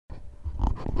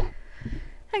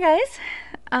Hi guys.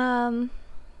 Um,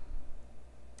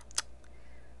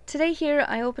 Today here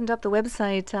I opened up the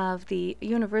website of the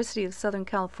University of Southern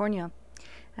California.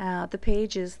 The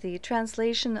page is the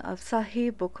translation of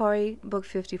Sahih Bukhari, Book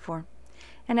 54.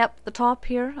 And up at the top,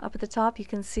 you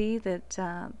can see that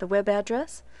the web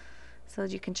address, so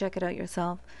that you can check it out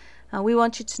yourself. We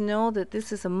want you to know that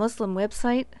this is a Muslim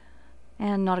website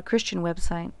and not a Christian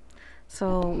website.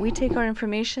 So we take our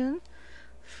information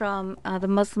from the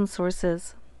Muslim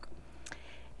sources.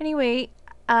 Anyway,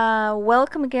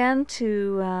 welcome again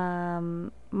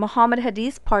to Muhammad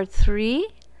Hadith Part 3,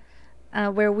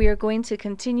 where we are going to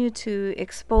continue to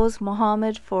expose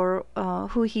Muhammad for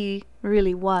who he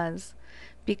really was.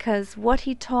 Because what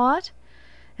he taught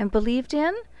and believed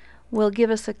in will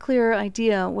give us a clearer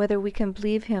idea whether we can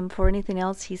believe him for anything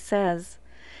else he says.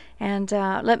 And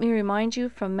let me remind you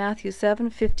from Matthew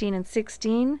 7:15 and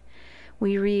 16.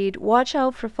 We read, "Watch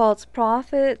out for false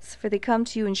prophets, for they come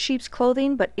to you in sheep's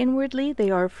clothing, but inwardly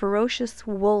they are ferocious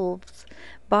wolves.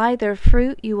 By their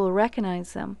fruit you will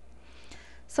recognize them."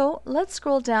 So let's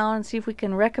scroll down and see if we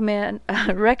can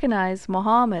recognize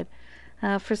Muhammad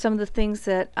for some of the things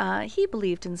that he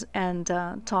believed in and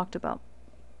talked about.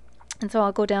 And so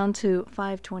I'll go down to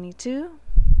 522.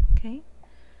 Okay.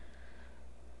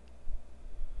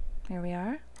 Here we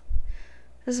are.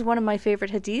 This is one of my favorite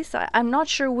hadiths. I'm not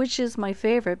sure which is my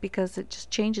favorite because it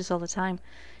just changes all the time.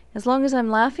 As long as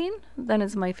I'm laughing, then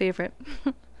it's my favorite.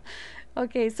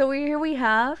 Okay, so here we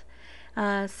have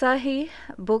Sahih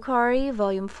Bukhari,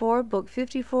 Volume 4, Book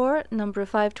 54, number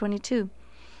 522.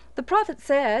 The Prophet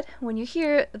said, when you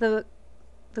hear the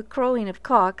crowing of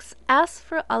cocks, ask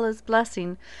for Allah's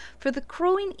blessing, for the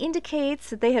crowing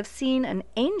indicates that they have seen an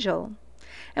angel.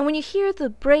 And when you hear the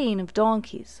braying of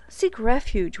donkeys, seek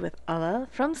refuge with Allah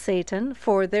from Satan,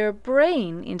 for their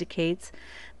braying indicates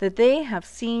that they have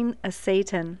seen a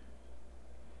Satan.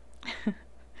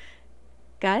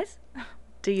 Guys,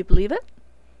 do you believe it?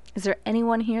 Is there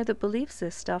anyone here that believes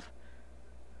this stuff?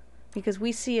 Because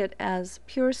we see it as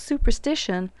pure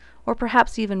superstition or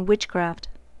perhaps even witchcraft.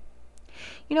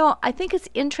 You know, I think it's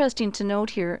interesting to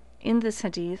note here in this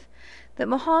hadith that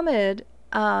Muhammad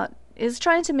is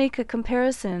trying to make a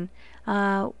comparison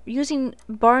using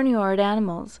barnyard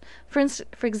animals.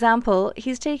 For example,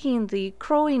 he's taking the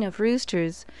crowing of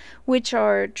roosters, which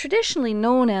are traditionally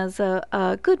known as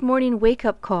a good morning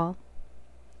wake-up call,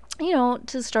 you know,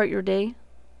 to start your day,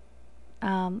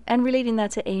 and relating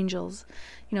that to angels,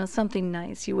 you know, something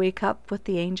nice. You wake up with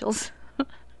the angels.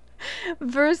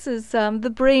 Versus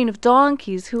the braying of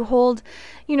donkeys who hold,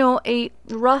 you know, a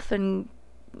rough and,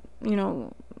 you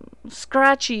know,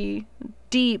 scratchy,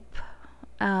 deep,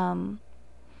 rather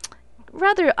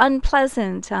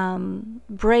unpleasant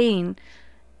braying,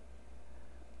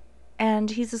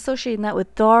 and he's associating that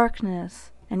with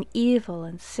darkness and evil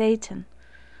and Satan.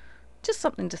 Just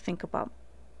something to think about.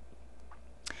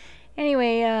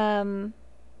 Anyway,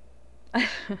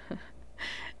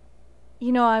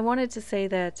 you know, I wanted to say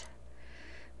that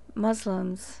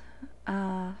Muslims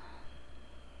in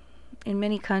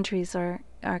many countries are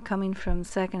coming from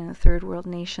second and third world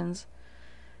nations,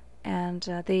 and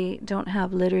they don't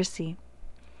have literacy.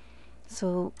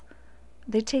 So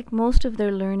they take most of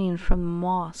their learning from the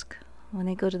mosque. When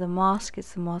they go to the mosque,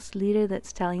 it's the mosque leader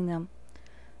that's telling them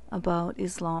about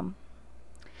Islam.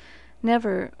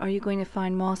 Never are you going to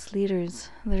find mosque leaders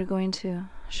that are going to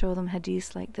show them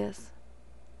hadiths like this.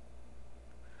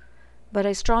 But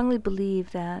I strongly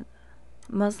believe that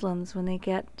Muslims, when they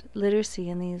get literacy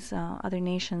in these other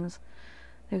nations,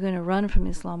 they're going to run from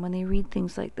Islam when they read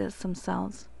things like this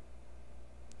themselves.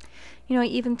 You know,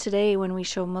 even today when we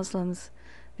show Muslims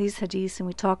these hadiths and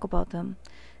we talk about them,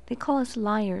 they call us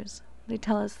liars. They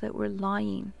tell us that we're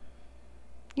lying.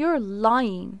 You're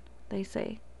lying, they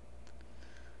say.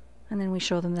 And then we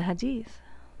show them the hadith.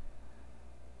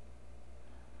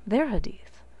 Their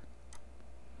hadith.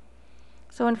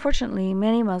 So unfortunately,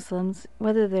 many Muslims,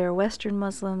 whether they're Western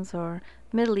Muslims or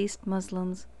Middle East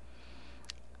Muslims,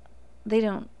 they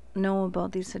don't know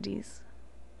about these hadiths,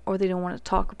 or they don't want to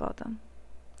talk about them.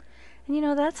 And you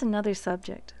know, that's another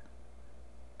subject.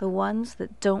 The ones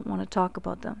that don't want to talk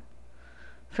about them.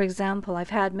 For example, I've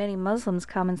had many Muslims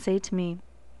come and say to me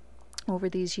over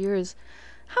these years,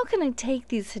 how can I take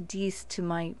these hadiths to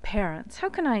my parents? How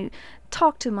can I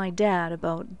talk to my dad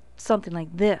about something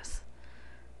like this?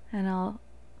 And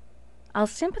I'll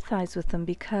sympathize with them,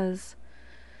 because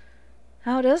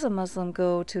how does a Muslim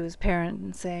go to his parent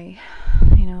and say,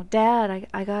 you know, Dad,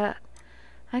 I got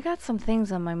some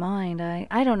things on my mind.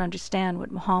 I don't understand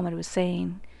what Muhammad was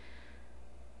saying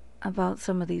about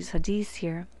some of these hadiths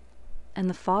here. And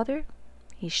the father,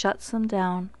 he shuts them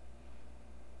down.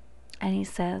 And he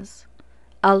says,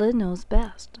 Allah knows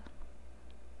best.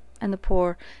 And the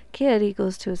poor kid, he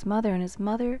goes to his mother, and his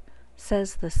mother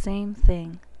says the same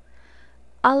thing.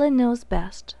 Allah knows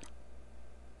best.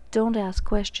 Don't ask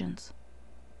questions.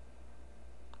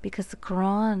 Because the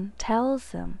Quran tells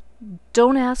them,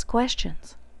 don't ask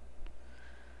questions.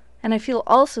 And I feel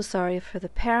also sorry for the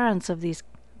parents of these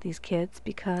kids,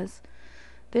 because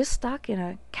they're stuck in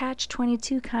a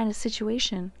catch-22 kind of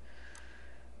situation,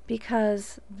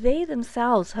 because they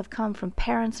themselves have come from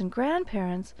parents and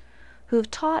grandparents who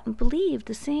have taught and believed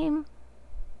the same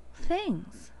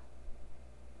things.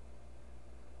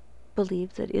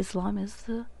 Believe that Islam is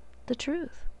the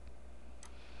truth.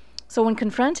 So when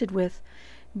confronted with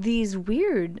these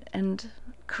weird and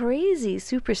crazy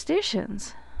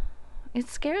superstitions, it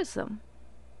scares them.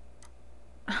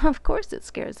 Of course it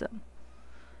scares them,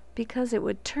 because it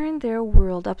would turn their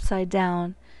world upside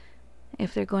down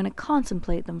if they're going to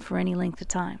contemplate them for any length of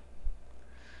time.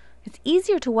 It's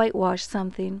easier to whitewash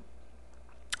something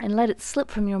and let it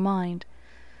slip from your mind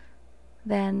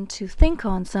than to think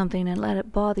on something and let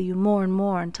it bother you more and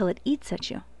more until it eats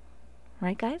at you.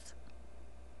 Right, guys?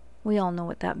 We all know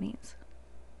what that means.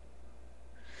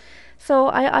 So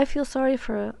I feel sorry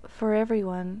for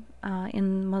everyone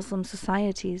in Muslim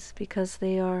societies, because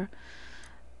they're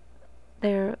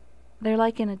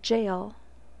like in a jail.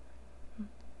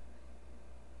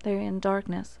 They're in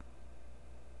darkness.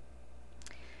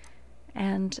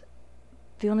 And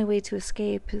the only way to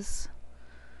escape is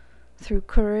through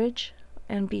courage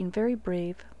and being very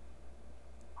brave,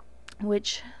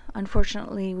 which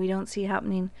unfortunately we don't see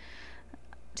happening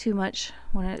too much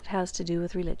when it has to do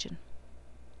with religion.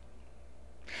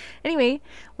 Anyway,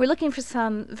 we're looking for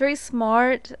some very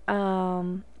smart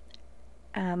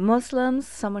Muslims,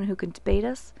 someone who can debate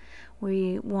us.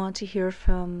 We want to hear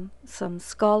from some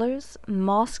scholars,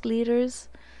 mosque leaders,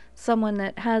 someone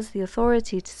that has the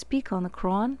authority to speak on the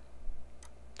Quran,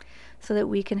 so that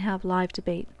we can have live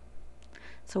debate.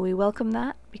 So we welcome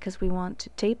that, because we want to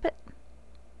tape it,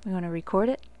 we want to record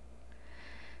it,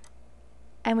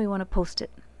 and we want to post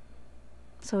it.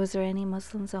 So is there any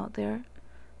Muslims out there?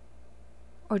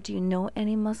 Or do you know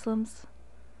any Muslims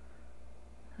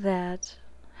that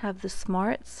have the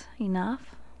smarts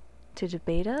enough to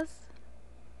debate us?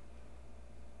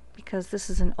 Because this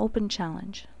is an open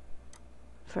challenge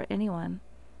for anyone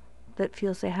that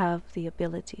feels they have the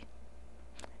ability.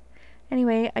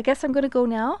 Anyway, I guess I'm going to go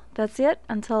now. That's it,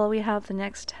 until we have the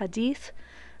next hadith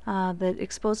that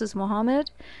exposes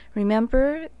Muhammad.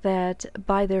 Remember that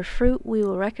by their fruit we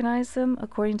will recognize them,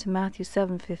 according to Matthew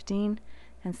 7:15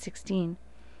 and 16.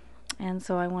 And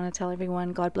so I want to tell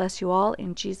everyone, God bless you all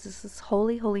in Jesus'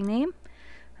 holy, holy name.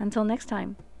 Until next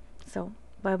time. So,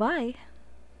 bye-bye.